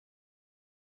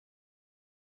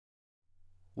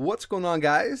What's going on,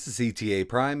 guys? ZTA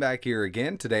Prime back here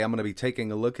again. Today I'm going to be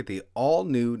taking a look at the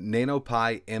all-new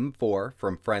NanoPi M4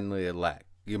 from Friendly Elec.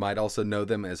 You might also know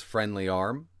them as Friendly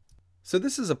ARM. So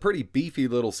this is a pretty beefy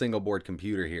little single board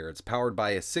computer here. It's powered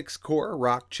by a 6-core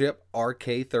Rockchip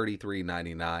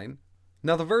RK3399.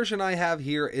 Now the version I have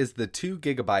here is the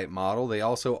 2GB model. They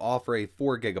also offer a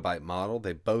 4GB model.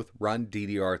 They both run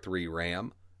DDR3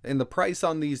 RAM. And the price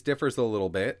on these differs a little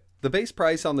bit. The base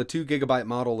price on the 2GB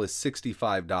model is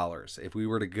 $65. If we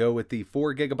were to go with the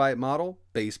 4GB model,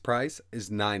 base price is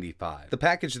 $95. The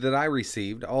package that I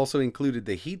received also included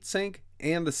the heatsink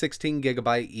and the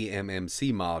 16GB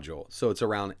eMMC module, so it's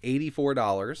around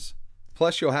 $84.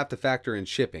 Plus you'll have to factor in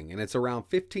shipping, and it's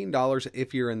around $15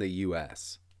 if you're in the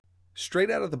US. Straight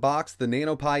out of the box, the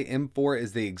NanoPi M4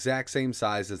 is the exact same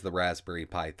size as the Raspberry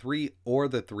Pi 3 or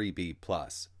the 3B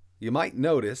Plus. You might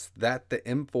notice that the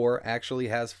M4 actually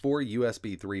has 4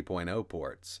 USB 3.0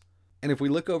 ports. And if we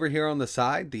look over here on the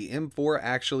side, the M4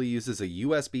 actually uses a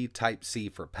USB Type-C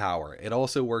for power. It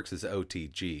also works as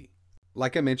OTG.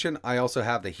 Like I mentioned, I also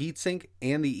have the heatsink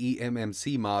and the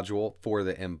eMMC module for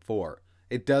the M4.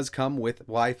 It does come with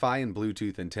Wi-Fi and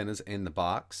Bluetooth antennas in the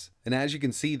box. And as you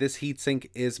can see, this heatsink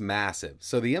is massive.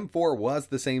 So the M4 was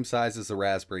the same size as the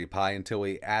Raspberry Pi until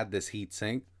we add this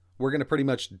heatsink. We're going to pretty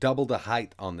much double the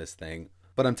height on this thing.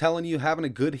 But I'm telling you, having a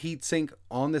good heatsink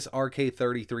on this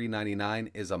RK3399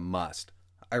 is a must.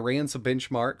 I ran some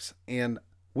benchmarks, and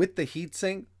with the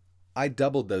heatsink, I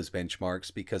doubled those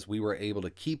benchmarks because we were able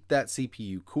to keep that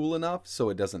CPU cool enough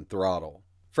so it doesn't throttle.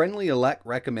 Friendly Elec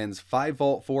recommends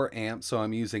 5V 4 amps, so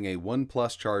I'm using a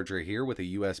 1+ charger here with a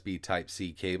USB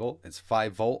Type-C cable. It's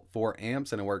 5V 4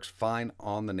 amps and it works fine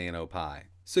on the NanoPi.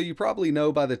 So you probably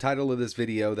know by the title of this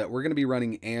video that we're going to be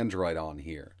running Android on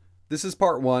here. This is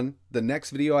part 1. The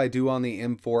next video I do on the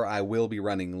M4, I will be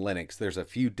running Linux. There's a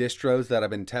few distros that I've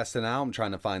been testing out. I'm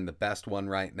trying to find the best one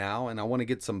right now, and I want to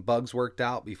get some bugs worked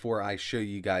out before I show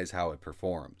you guys how it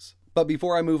performs. But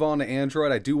before I move on to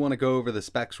Android, I do want to go over the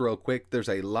specs real quick. There's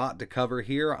a lot to cover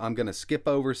here. I'm going to skip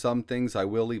over some things. I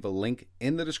will leave a link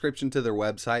in the description to their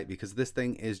website because this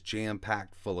thing is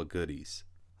jam-packed full of goodies.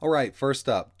 Alright, first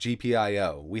up,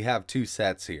 Gpio. We have 2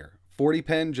 sets here.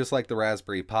 40-pin, just like the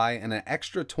Raspberry Pi, and an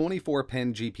extra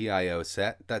 24-pin Gpio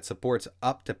set that supports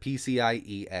up to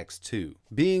PCIe X2.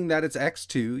 Being that it's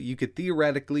X2, you could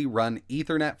theoretically run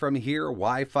Ethernet from here,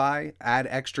 Wi-Fi, add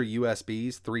extra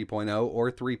USBs 3.0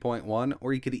 or 3.1,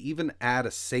 or you could even add a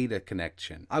SATA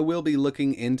connection. I will be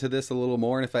looking into this a little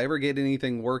more, and if I ever get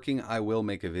anything working, I will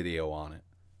make a video on it.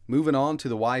 Moving on to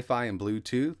the Wi-Fi and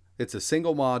Bluetooth. It's a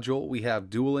single module. We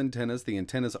have dual antennas. The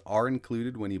antennas are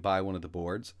included when you buy one of the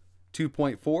boards.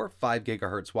 2.4, 5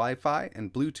 GHz Wi-Fi,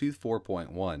 and Bluetooth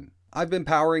 4.1. I've been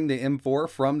powering the M4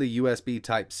 from the USB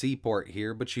Type-C port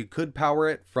here, but you could power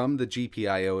it from the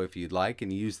Gpio if you'd like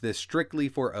and use this strictly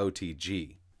for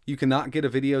OTG. You cannot get a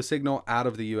video signal out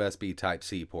of the USB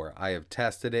Type-C port. I have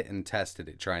tested it and tested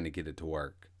it trying to get it to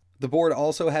work. The board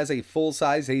also has a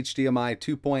full-size HDMI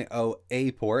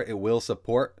 2.0A port. It will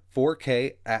support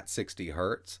 4K at 60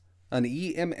 Hz. An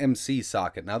eMMC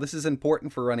socket. Now this is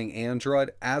important for running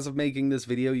Android. As of making this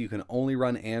video, you can only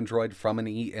run Android from an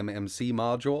eMMC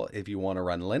module. If you want to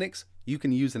run Linux, you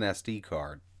can use an SD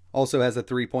card. Also has a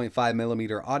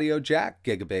 3.5mm audio jack,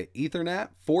 gigabit Ethernet,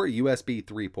 4 USB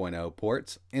 3.0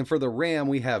 ports, and for the RAM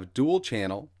we have dual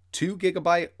channel,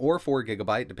 2GB or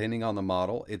 4GB depending on the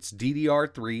model. It's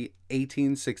DDR3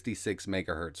 1866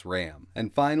 MHz RAM.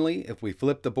 And finally, if we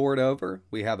flip the board over,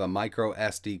 we have a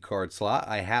MicroSD card slot.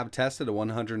 I have tested a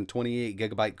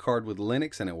 128GB card with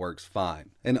Linux and it works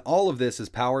fine. And all of this is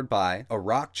powered by a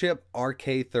Rockchip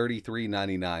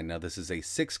RK3399. Now this is a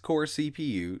 6-core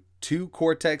CPU, 2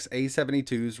 Cortex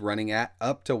A72s running at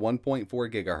up to 1.4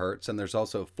 GHz, and there's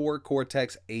also 4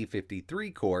 Cortex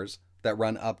A53 cores that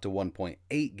run up to 1.8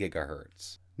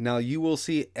 GHz. Now you will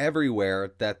see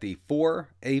everywhere that the 4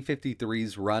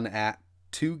 A53s run at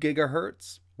 2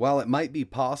 GHz. While it might be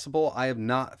possible, I have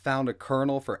not found a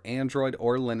kernel for Android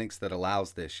or Linux that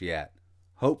allows this yet.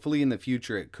 Hopefully in the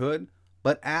future it could,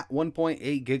 but at 1.8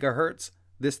 GHz,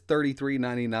 this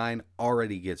 $33.99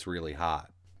 already gets really hot.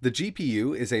 The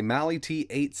GPU is a Mali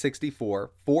T864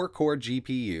 4-core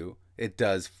GPU. It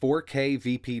does 4K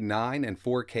VP9 and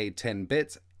 4K 10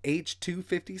 bits,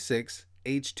 H256,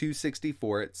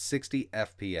 H264 at 60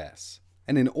 FPS.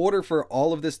 And in order for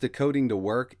all of this decoding to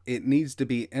work, it needs to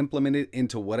be implemented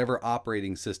into whatever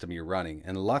operating system you're running.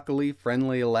 And luckily,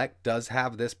 Friendly Elec does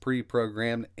have this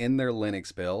pre-programmed in their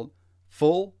Linux build.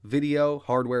 Full video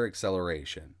hardware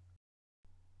acceleration.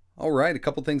 Alright, a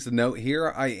couple things to note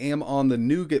here. I am on the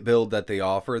Nougat build that they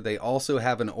offer. They also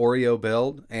have an Oreo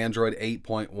build, Android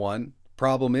 8.1.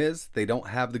 Problem is, they don't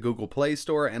have the Google Play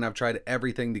Store, and I've tried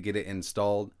everything to get it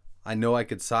installed. I know I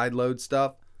could sideload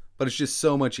stuff, but it's just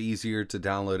so much easier to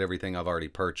download everything I've already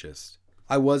purchased.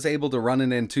 I was able to run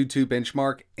an Antutu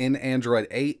benchmark in Android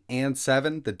 8 and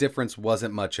 7. The difference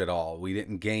wasn't much at all. We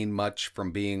didn't gain much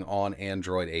from being on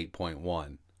Android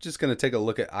 8.1. Just going to take a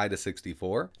look at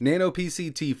IDA64.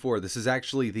 NanoPi T4. This is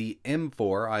actually the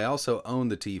M4. I also own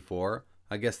the T4.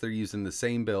 I guess they're using the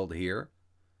same build here.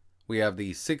 We have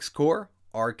the 6-core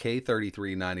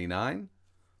RK3399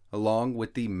 along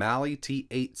with the Mali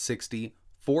T860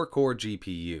 4-core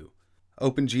GPU.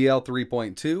 OpenGL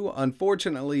 3.2.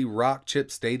 Unfortunately, Rockchip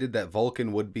stated that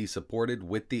Vulkan would be supported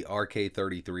with the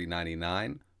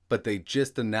RK3399, but they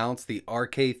just announced the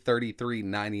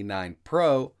RK3399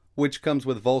 Pro, which comes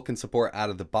with Vulkan support out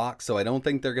of the box, so I don't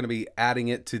think they're going to be adding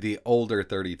it to the older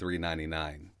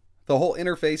 3399. The whole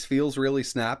interface feels really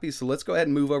snappy, so let's go ahead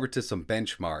and move over to some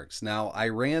benchmarks. Now, I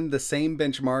ran the same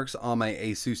benchmarks on my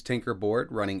Asus Tinker board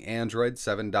running Android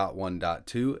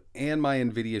 7.1.2 and my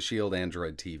NVIDIA Shield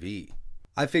Android TV.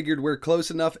 I figured we're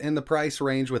close enough in the price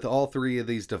range with all three of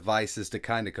these devices to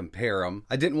kind of compare them.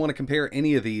 I didn't want to compare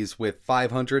any of these with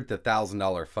 $500 to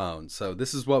 $1,000 phones, so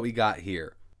this is what we got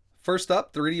here. First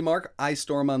up, 3D Mark Ice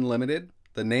Storm Unlimited.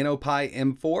 The NanoPi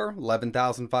M4,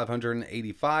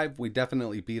 $11,585. We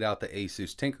definitely beat out the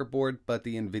Asus Tinker board, but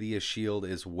the NVIDIA Shield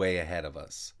is way ahead of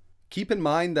us. Keep in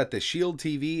mind that the Shield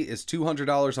TV is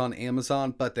 $200 on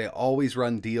Amazon, but they always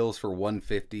run deals for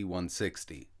 $150,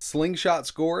 $160. Slingshot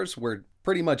scores were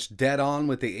pretty much dead on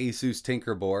with the Asus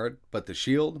Tinker board, but the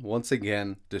Shield, once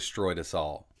again, destroyed us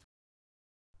all.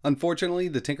 Unfortunately,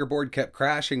 the Tinker board kept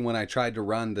crashing when I tried to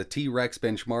run the T-Rex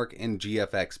benchmark in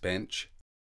GFX Bench.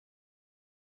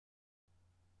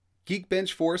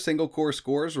 Geekbench 4 single-core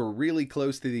scores were really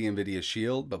close to the NVIDIA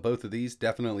Shield, but both of these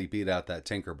definitely beat out that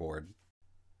Tinker board.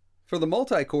 For the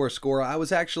multi-core score, I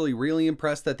was actually really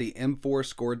impressed that the M4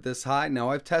 scored this high.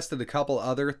 Now, I've tested a couple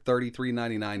other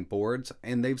 3399 boards,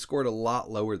 and they've scored a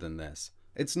lot lower than this.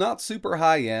 It's not super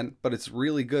high-end, but it's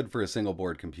really good for a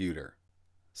single-board computer.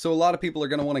 So a lot of people are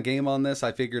going to want to game on this.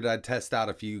 I figured I'd test out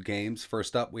a few games.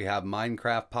 First up, we have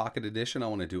Minecraft Pocket Edition. I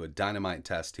want to do a dynamite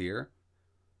test here.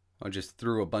 I just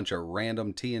threw a bunch of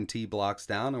random TNT blocks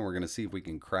down, and we're going to see if we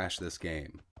can crash this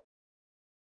game.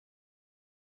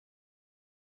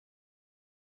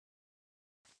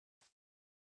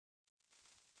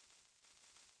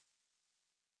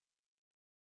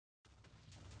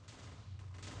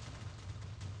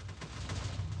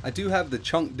 I do have the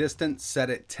chunk distance set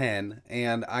at 10,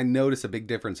 and I notice a big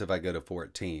difference if I go to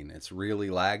 14. It's really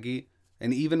laggy,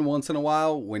 and even once in a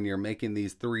while, when you're making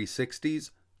these 360s,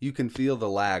 you can feel the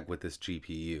lag with this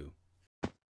GPU.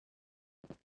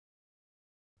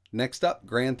 Next up,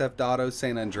 Grand Theft Auto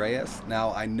San Andreas.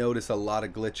 Now, I notice a lot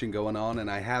of glitching going on, and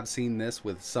I have seen this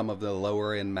with some of the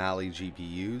lower-end Mali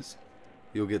GPUs.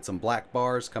 You'll get some black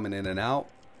bars coming in and out.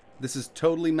 This is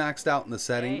totally maxed out in the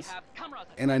settings,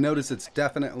 and I notice it's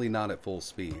definitely not at full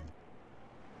speed.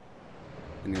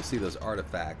 And you'll see those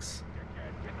artifacts.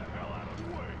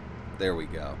 There we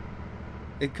go.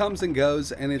 It comes and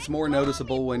goes, and it's more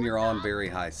noticeable when you're on very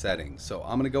high settings. So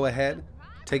I'm going to go ahead,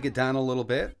 take it down a little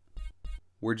bit.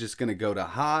 We're just going to go to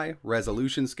high,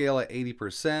 resolution scale at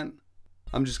 80%.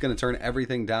 I'm just going to turn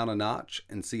everything down a notch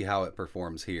and see how it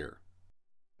performs here.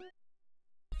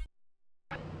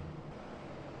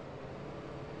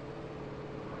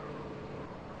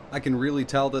 I can really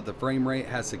tell that the frame rate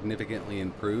has significantly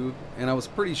improved, and I was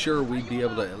pretty sure we'd be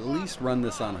able to at least run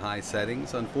this on high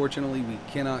settings. Unfortunately, we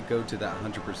cannot go to that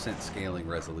 100% scaling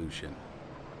resolution.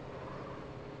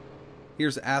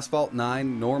 Here's Asphalt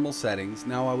 9 normal settings.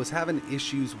 Now, I was having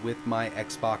issues with my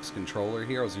Xbox controller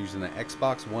here. I was using the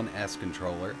Xbox One S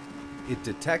controller. It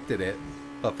detected it,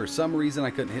 but for some reason I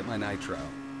couldn't hit my nitro.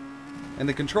 And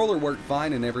the controller worked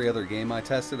fine in every other game I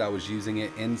tested. I was using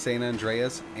it in San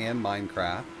Andreas and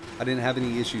Minecraft. I didn't have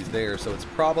any issues there, so it's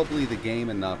probably the game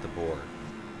and not the board.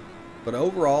 But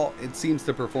overall, it seems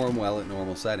to perform well at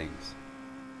normal settings.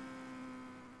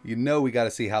 You know we got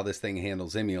to see how this thing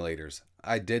handles emulators.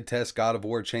 I did test God of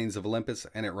War Chains of Olympus,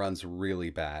 and it runs really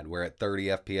bad. We're at 30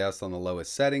 FPS on the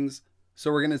lowest settings,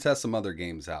 so we're going to test some other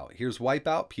games out. Here's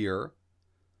Wipeout Pure.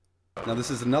 Now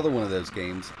this is another one of those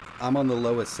games. I'm on the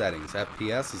lowest settings.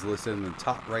 FPS is listed in the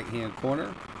top right hand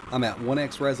corner. I'm at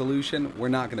 1x resolution. We're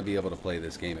not going to be able to play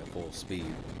this game at full speed.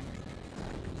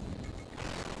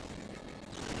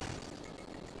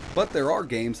 But there are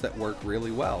games that work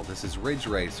really well. This is Ridge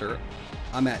Racer.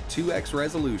 I'm at 2x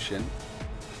resolution.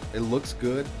 It looks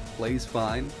good, plays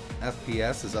fine.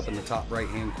 FPS is up in the top right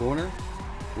hand corner.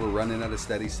 We're running at a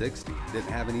steady 60.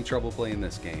 Didn't have any trouble playing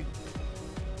this game.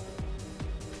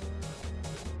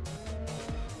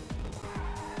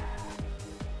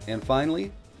 And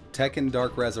finally, Tekken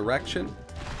Dark Resurrection,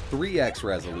 3x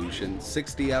resolution,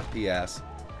 60 FPS,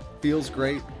 feels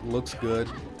great, looks good.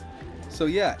 So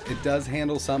yeah, it does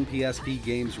handle some PSP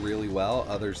games really well,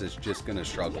 others it's just going to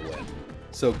struggle with.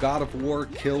 So God of War,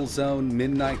 Killzone,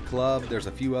 Midnight Club, there's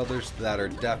a few others that are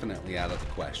definitely out of the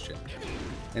question.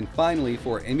 And finally,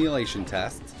 for emulation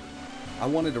tests, I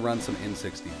wanted to run some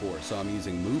N64, so I'm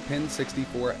using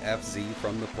MuPin64FZ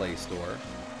from the Play Store.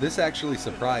 This actually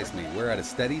surprised me. We're at a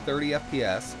steady 30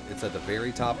 FPS, it's at the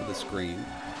very top of the screen,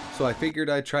 so I figured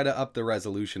I'd try to up the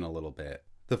resolution a little bit.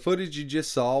 The footage you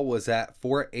just saw was at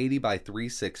 480 by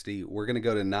 360, we're going to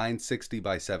go to 960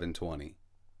 by 720.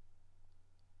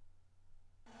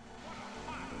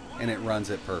 And it runs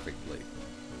it perfectly.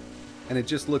 And it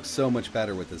just looks so much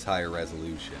better with this higher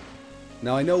resolution.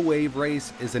 Now I know Wave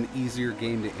Race is an easier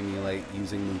game to emulate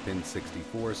using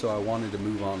MuPin64, so I wanted to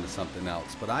move on to something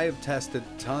else, but I have tested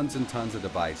tons and tons of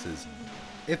devices.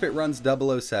 If it runs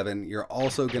 007, you're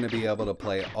also going to be able to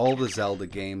play all the Zelda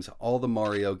games, all the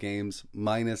Mario games,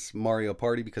 minus Mario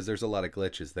Party because there's a lot of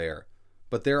glitches there.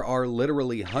 But there are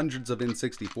literally hundreds of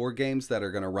N64 games that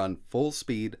are going to run full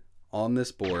speed on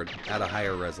this board at a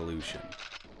higher resolution.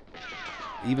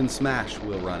 Even Smash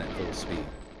will run at full speed.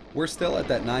 We're still at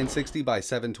that 960 by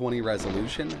 720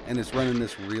 resolution and it's running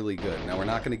this really good. Now we're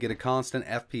not going to get a constant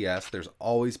FPS, there's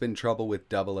always been trouble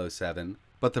with 007,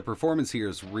 but the performance here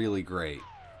is really great.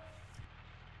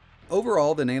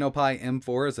 Overall, the NanoPi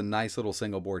M4 is a nice little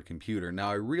single board computer. Now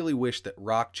I really wish that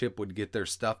Rockchip would get their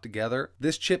stuff together.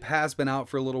 This chip has been out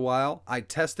for a little while. I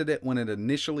tested it when it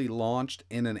initially launched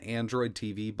in an Android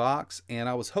TV box, and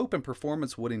I was hoping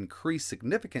performance would increase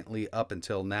significantly up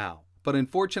until now. But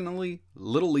unfortunately,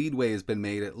 little leadway has been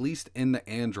made, at least in the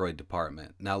Android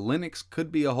department. Now Linux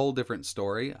could be a whole different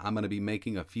story. I'm going to be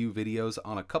making a few videos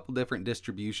on a couple different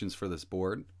distributions for this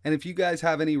board. And if you guys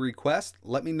have any requests,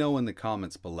 let me know in the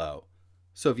comments below.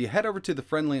 So if you head over to the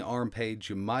Friendly ARM page,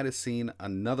 you might have seen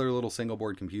another little single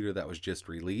board computer that was just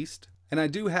released. And I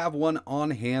do have one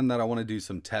on hand that I want to do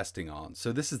some testing on.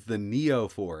 So this is the Neo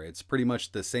 4. It's pretty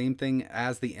much the same thing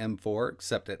as the M4,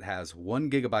 except it has 1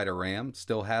 GB of RAM,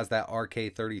 still has that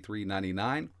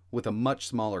RK3399 with a much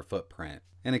smaller footprint.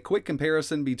 And a quick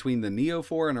comparison between the Neo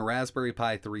 4 and a Raspberry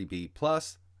Pi 3B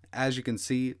Plus. As you can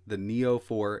see, the Neo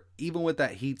 4, even with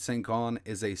that heatsink on,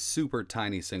 is a super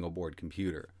tiny single board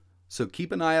computer. So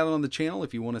keep an eye out on the channel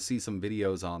if you want to see some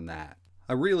videos on that.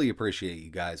 I really appreciate you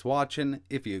guys watching.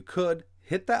 If you could,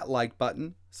 hit that like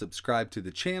button, subscribe to the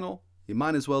channel. You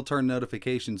might as well turn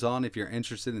notifications on if you're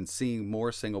interested in seeing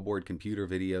more single board computer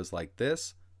videos like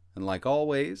this. And like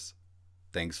always,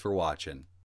 thanks for watching.